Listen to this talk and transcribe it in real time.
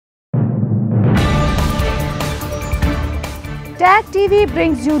Tag TV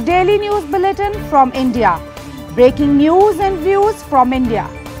brings you daily news bulletin from India. Breaking news and views from India.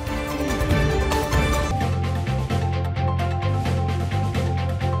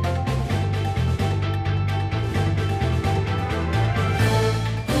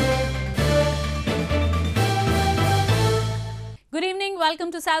 Good evening,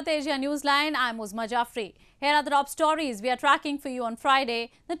 welcome to South Asia Newsline. I'm Uzma Jafri. Here are the top stories we are tracking for you on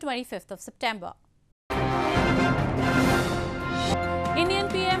Friday, the 25th of September. Indian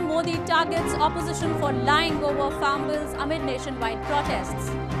PM Modi targets opposition for lying over farm bills amid nationwide protests.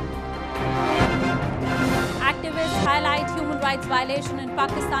 Activists highlight human rights violation in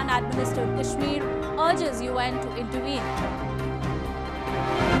Pakistan-administered Kashmir, urges UN to intervene.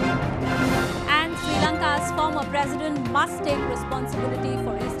 And Sri Lanka's former president must take responsibility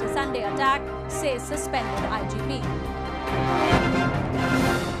for Easter Sunday attack, says suspended IGP.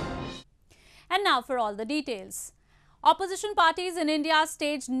 And now for all the details. Opposition parties in India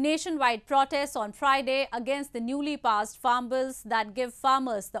staged nationwide protests on Friday against the newly passed farm bills that give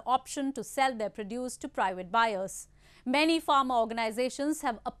farmers the option to sell their produce to private buyers. Many farmer organizations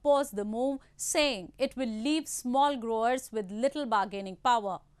have opposed the move, saying it will leave small growers with little bargaining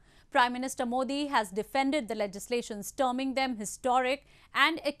power. Prime Minister Modi has defended the legislations, terming them historic,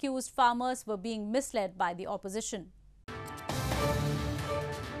 and accused farmers were being misled by the opposition.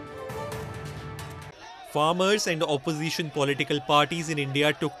 Farmers and opposition political parties in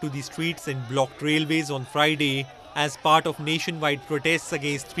India took to the streets and blocked railways on Friday as part of nationwide protests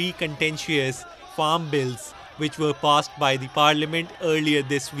against three contentious farm bills which were passed by the parliament earlier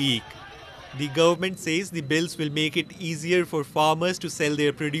this week. The government says the bills will make it easier for farmers to sell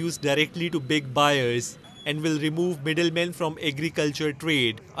their produce directly to big buyers and will remove middlemen from agriculture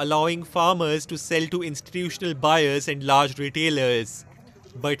trade, allowing farmers to sell to institutional buyers and large retailers.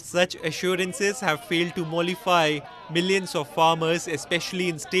 But such assurances have failed to mollify millions of farmers, especially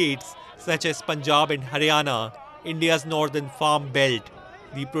in states such as Punjab and Haryana, India's northern farm belt.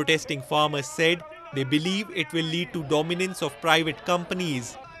 The protesting farmers said they believe it will lead to dominance of private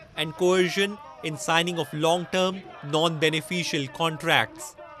companies and coercion in signing of long-term, non-beneficial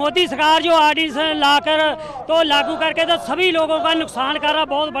contracts. Modi सरकार जो RDS लाकर तो लागू करके तो सभी लोगों का नुकसान कर रहा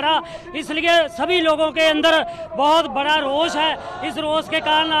बहुत बड़ा, इसलिए सभी लोगों के अंदर बहुत बड़ा रोष है. इस रोष के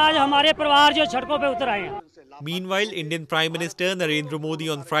कारण आज हमारे परिवार जो सड़कों पे उतर आए हैं. Meanwhile, Indian Prime Minister Narendra Modi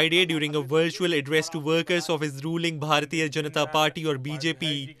on Friday during a virtual address to workers of his ruling Bharatiya Janata Party or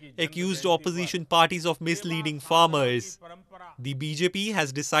BJP accused opposition parties of misleading farmers. The BJP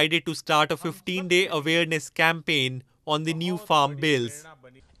has decided to start a 15-day awareness campaign on the new farm bills.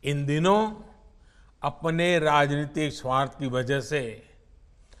 इन दिनों अपने राजनीतिक स्वार्थ की वजह से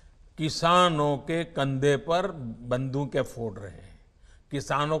किसानों के कंधे पर बंदूकें फोड़ रहे हैं,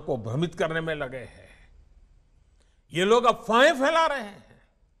 किसानों को भ्रमित करने में लगे हैं. ये लोग अफवाहें फैला रहे हैं.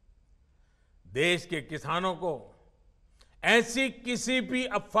 देश के किसानों को ऐसी किसी भी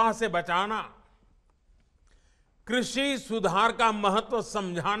अफवाह से बचाना, कृषि सुधार का महत्व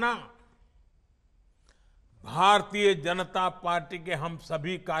समझाना भारतीय जनता पार्टी के हम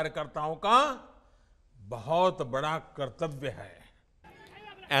सभी कार्यकर्ताओं का बहुत बड़ा कर्तव्य है.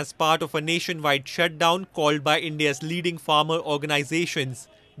 As part of a nationwide shutdown called by India's leading farmer organizations,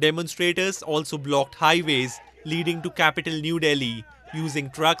 demonstrators also blocked highways leading to capital New Delhi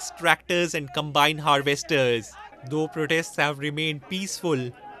using trucks, tractors and combine harvesters. Though protests have remained peaceful,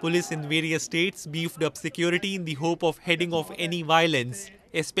 police in various states beefed up security in the hope of heading off any violence,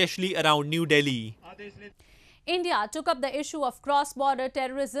 especially around New Delhi. India took up the issue of cross-border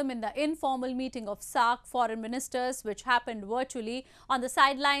terrorism in the informal meeting of SAARC foreign ministers, which happened virtually on the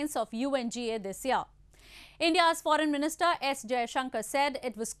sidelines of UNGA this year. India's Foreign Minister S. Jaishankar said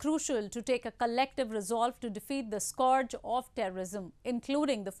it was crucial to take a collective resolve to defeat the scourge of terrorism,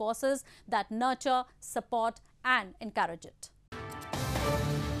 including the forces that nurture, support and encourage it.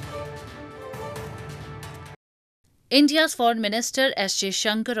 India's Foreign Minister S.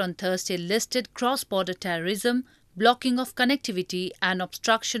 Jaishankar on Thursday listed cross-border terrorism, blocking of connectivity and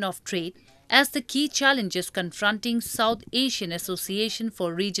obstruction of trade as the key challenges confronting South Asian Association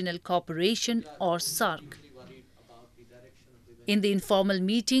for Regional Cooperation or SAARC. In the informal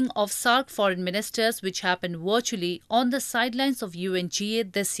meeting of SAARC foreign ministers which happened virtually on the sidelines of UNGA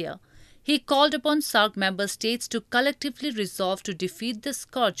this year, he called upon SAARC member states to collectively resolve to defeat the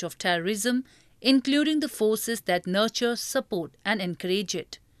scourge of terrorism, including the forces that nurture, support and encourage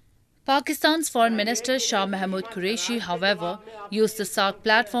it. Pakistan's Foreign Minister Shah Mahmood Qureshi, however, used the SAARC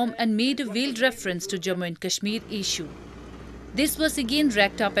platform and made a veiled reference to Jammu and Kashmir issue. This was again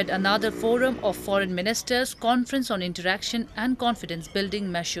racked up at another forum of Foreign Ministers Conference on Interaction and Confidence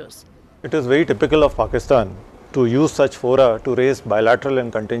Building Measures. It is very typical of Pakistan to use such fora to raise bilateral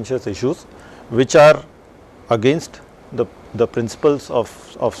and contentious issues which are against the principles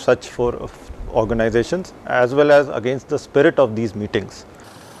of such organizations as well as against the spirit of these meetings.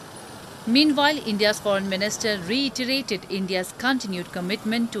 Meanwhile, India's Foreign Minister reiterated India's continued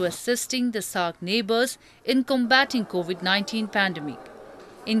commitment to assisting the SAARC neighbours in combating COVID-19 pandemic.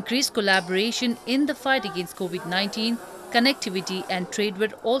 Increased collaboration in the fight against COVID-19, connectivity and trade were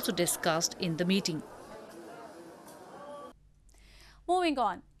also discussed in the meeting. Moving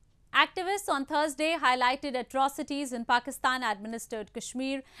on. Activists on Thursday highlighted atrocities in Pakistan-administered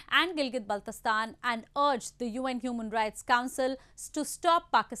Kashmir and Gilgit-Baltistan and urged the UN Human Rights Council to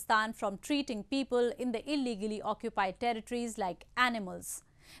stop Pakistan from treating people in the illegally occupied territories like animals.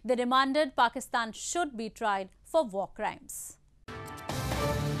 They demanded Pakistan should be tried for war crimes.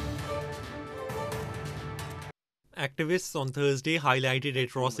 Activists on Thursday highlighted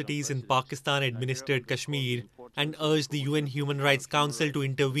atrocities in Pakistan-administered Kashmir and urged the UN Human Rights Council to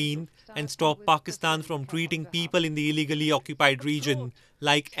intervene and stop Pakistan from treating people in the illegally occupied region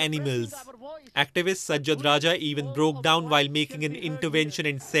like animals. Activist Sajjad Raja even broke down while making an intervention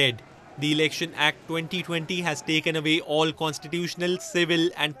and said, "The Election Act 2020 has taken away all constitutional, civil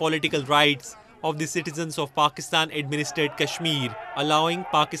and political rights of the citizens of Pakistan-administered Kashmir, allowing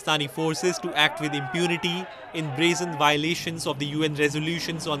Pakistani forces to act with impunity in brazen violations of the UN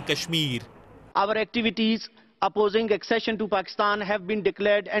resolutions on Kashmir." Our activities opposing accession to Pakistan have been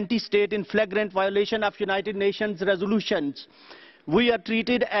declared anti-state in flagrant violation of United Nations resolutions. We are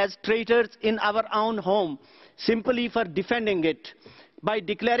treated as traitors in our own home simply for defending it. By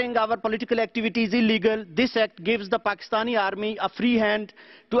declaring our political activities illegal, this act gives the Pakistani army a free hand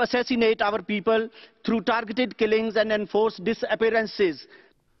to assassinate our people through targeted killings and enforced disappearances.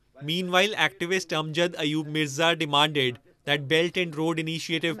 Meanwhile, activist Amjad Ayub Mirza demanded that Belt and Road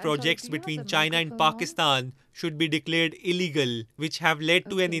Initiative projects between China and Pakistan should be declared illegal, which have led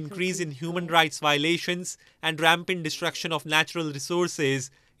to an increase in human rights violations and rampant destruction of natural resources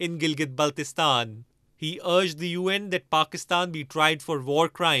in Gilgit-Baltistan. He urged the UN that Pakistan be tried for war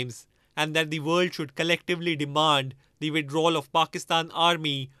crimes and that the world should collectively demand the withdrawal of Pakistan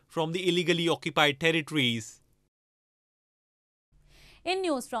army from the illegally occupied territories. In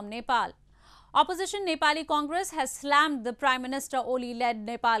news from Nepal, opposition Nepali Congress has slammed the Prime Minister Oli-led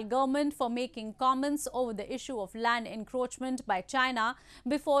Nepal government for making comments over the issue of land encroachment by China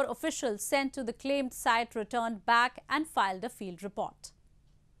before officials sent to the claimed site returned back and filed a field report.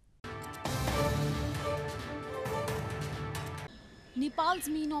 Nepal's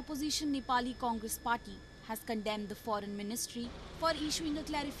main opposition Nepali Congress Party has condemned the Foreign Ministry for issuing a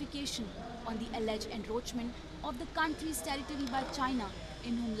clarification on the alleged encroachment of the country's territory by China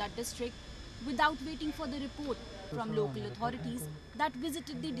in Humla district without waiting for the report from local authorities that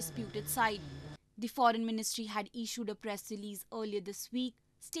visited the disputed site. The Foreign Ministry had issued a press release earlier this week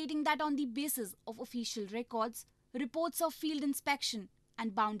stating that on the basis of official records, reports of field inspection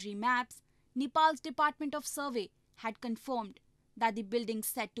and boundary maps, Nepal's Department of Survey had confirmed that the buildings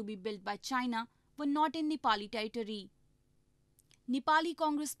said to be built by China were not in Nepali territory. Nepali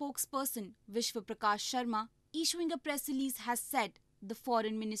Congress spokesperson Vishwa Prakash Sharma, issuing a press release, has said the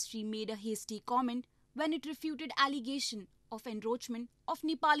Foreign Ministry made a hasty comment when it refuted allegation of encroachment of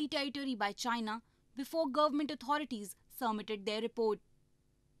Nepali territory by China before government authorities submitted their report.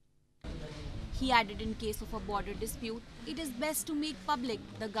 He added, in case of a border dispute, it is best to make public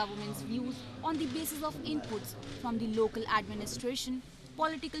the government's views on the basis of inputs from the local administration,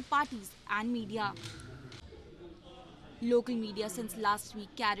 political parties and media. Local media since last week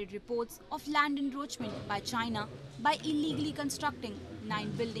carried reports of land encroachment by China by illegally constructing 9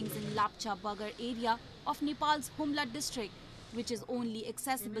 buildings in Lapcha Bagar area of Nepal's Humla district, which is only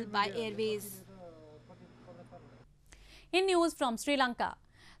accessible by airways. In news from Sri Lanka,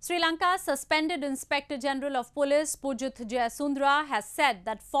 Sri Lanka's suspended Inspector General of Police Pujith Jayasundara has said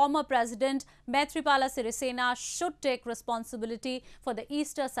that former President Maithripala Sirisena should take responsibility for the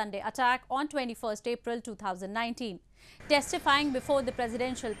Easter Sunday attack on 21st April 2019. Testifying before the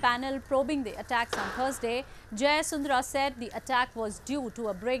presidential panel probing the attacks on Thursday, Jayasundara said the attack was due to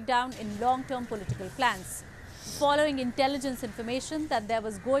a breakdown in long-term political plans. Following intelligence information that there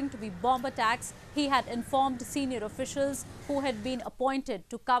was going to be bomb attacks, he had informed senior officials who had been appointed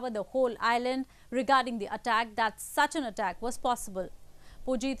to cover the whole island regarding the attack that such an attack was possible.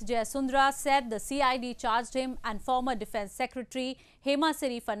 Pujith Jayasundara said the CID charged him and former Defence Secretary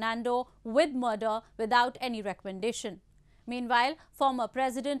Hemasiri Fernando with murder without any recommendation. Meanwhile, former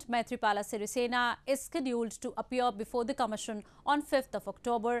President Maithripala Sirisena is scheduled to appear before the Commission on 5th of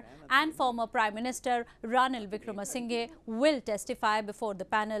October and former Prime Minister Ranil Wickremesinghe will testify before the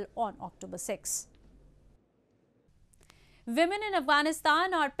panel on October 6. Women in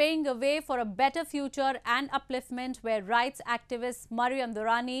Afghanistan are paving a way for a better future and upliftment, where rights activist Maryam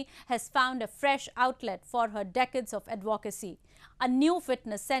Durrani has found a fresh outlet for her decades of advocacy, a new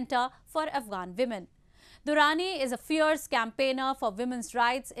fitness center for Afghan women. Durrani is a fierce campaigner for women's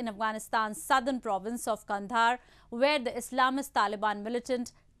rights in Afghanistan's southern province of Kandahar, where the Islamist Taliban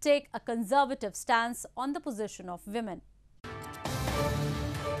militant take a conservative stance on the position of women.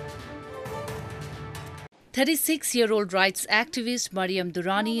 36-year-old rights activist Maryam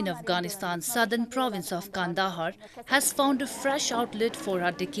Durrani in Afghanistan's southern province of Kandahar has found a fresh outlet for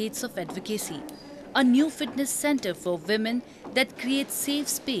her decades of advocacy, a new fitness center for women that creates safe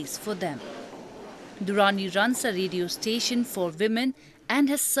space for them. Durrani runs a radio station for women and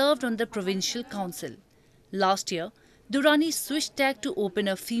has served on the provincial council. Last year, Durrani switched tack to open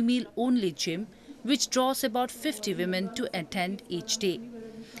a female-only gym, which draws about 50 women to attend each day.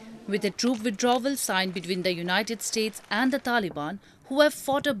 With a troop withdrawal signed between the United States and the Taliban, who have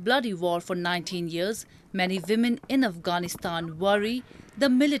fought a bloody war for 19 years, many women in Afghanistan worry the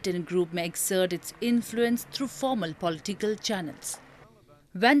militant group may exert its influence through formal political channels.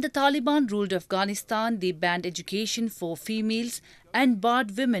 When the Taliban ruled Afghanistan, they banned education for females and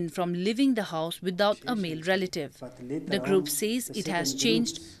barred women from leaving the house without a male relative. The group says it has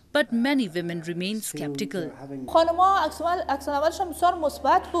changed, but many women remain skeptical. خانم‌ها عکس العملشون بسیار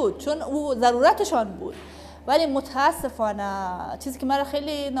مثبت بود چون او ضرورتشان بود. ولی متاسفانه چیزی که مرا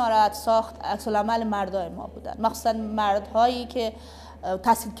خیلی ناراحت ساخت عکس العمل مردای ما بودن، مخصوصا مردهایی که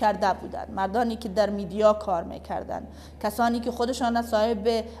تحصیل کرده بودن، مردانی که در میدیا کار میکردن، کسانی که خودشان صاحب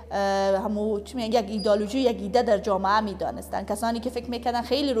یک ایدئولوژی، یک ایده در جامعه میدانستن، کسانی که فکر میکردن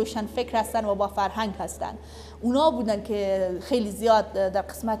خیلی روشن فکر هستن و با فرهنگ هستن. اونا بودن که خیلی زیاد در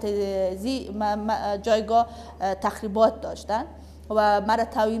قسمت جایگاه تخریبات داشتن و مرا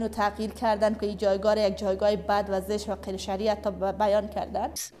توهین و تحقیر کردن که این جایگاه را یک جایگاه بد و زشت و غیر شرعی بیان کردن.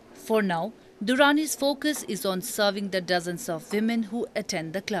 For now, Durrani's focus is on serving the dozens of women who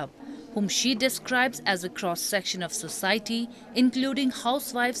attend the club, whom she describes as a cross-section of society, including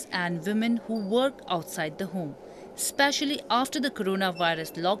housewives and women who work outside the home, especially after the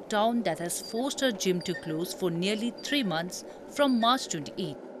coronavirus lockdown that has forced her gym to close for nearly 3 months from March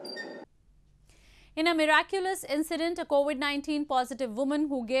 28. In a miraculous incident, a COVID-19 positive woman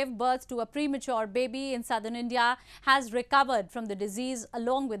who gave birth to a premature baby in southern India has recovered from the disease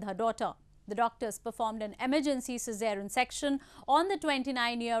along with her daughter. The doctors performed an emergency cesarean section on the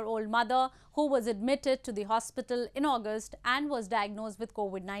 29-year-old mother, who was admitted to the hospital in August and was diagnosed with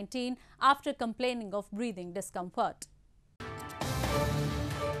COVID-19 after complaining of breathing discomfort.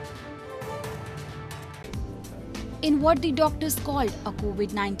 In what the doctors called a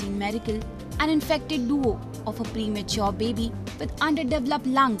COVID-19 miracle, an infected duo of a premature baby with underdeveloped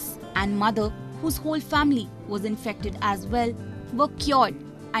lungs and mother, whose whole family was infected as well, were cured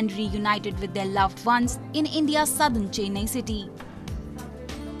and reunited with their loved ones in India's southern Chennai city.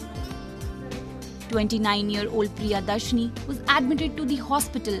 29-year-old Priya Darshini was admitted to the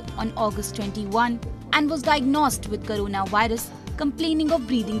hospital on August 21 and was diagnosed with coronavirus, complaining of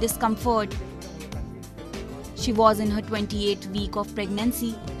breathing discomfort. She was in her 28th week of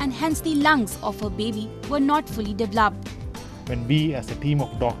pregnancy and hence the lungs of her baby were not fully developed. When we as a team of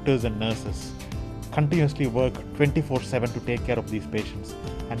doctors and nurses continuously work 24/7 to take care of these patients,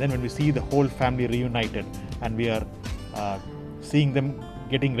 and then when we see the whole family reunited and we are seeing them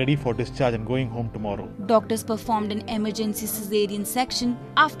getting ready for discharge and going home tomorrow. Doctors performed an emergency cesarean section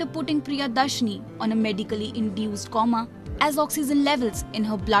after putting Priya Darshini on a medically induced coma as oxygen levels in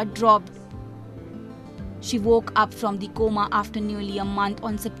her blood dropped. She woke up from the coma after nearly a month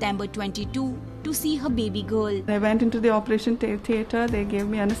on September 22 to see her baby girl. I went into the operation theatre, they gave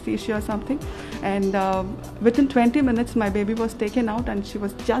me anesthesia or something, and within 20 minutes my baby was taken out and she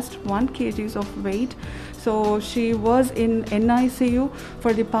was just 1 kg of weight. So she was in NICU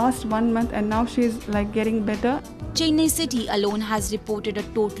for the past 1 month and now she is like getting better. Chennai city alone has reported a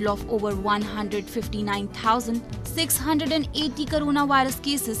total of over 159,680 coronavirus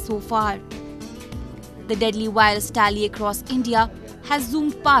cases so far. The deadly virus tally across India has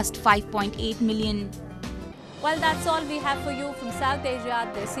zoomed past 5.8 million. Well, that's all we have for you from South Asia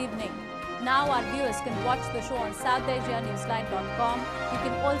this evening. Now our viewers can watch the show on SouthAsiaNewsline.com. You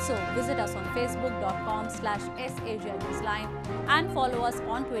can also visit us on Facebook.com/SAsiaNewsline and follow us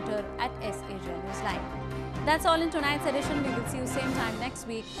on Twitter @SAsiaNewsline. That's all in tonight's edition. We will see you same time next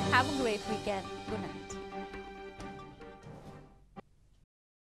week. Have a great weekend. Good night.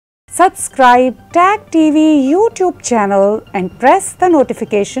 Subscribe Tag TV YouTube channel and press the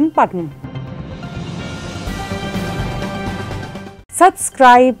notification button.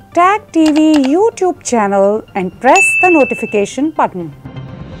 Subscribe TAG TV YouTube channel and press the notification button.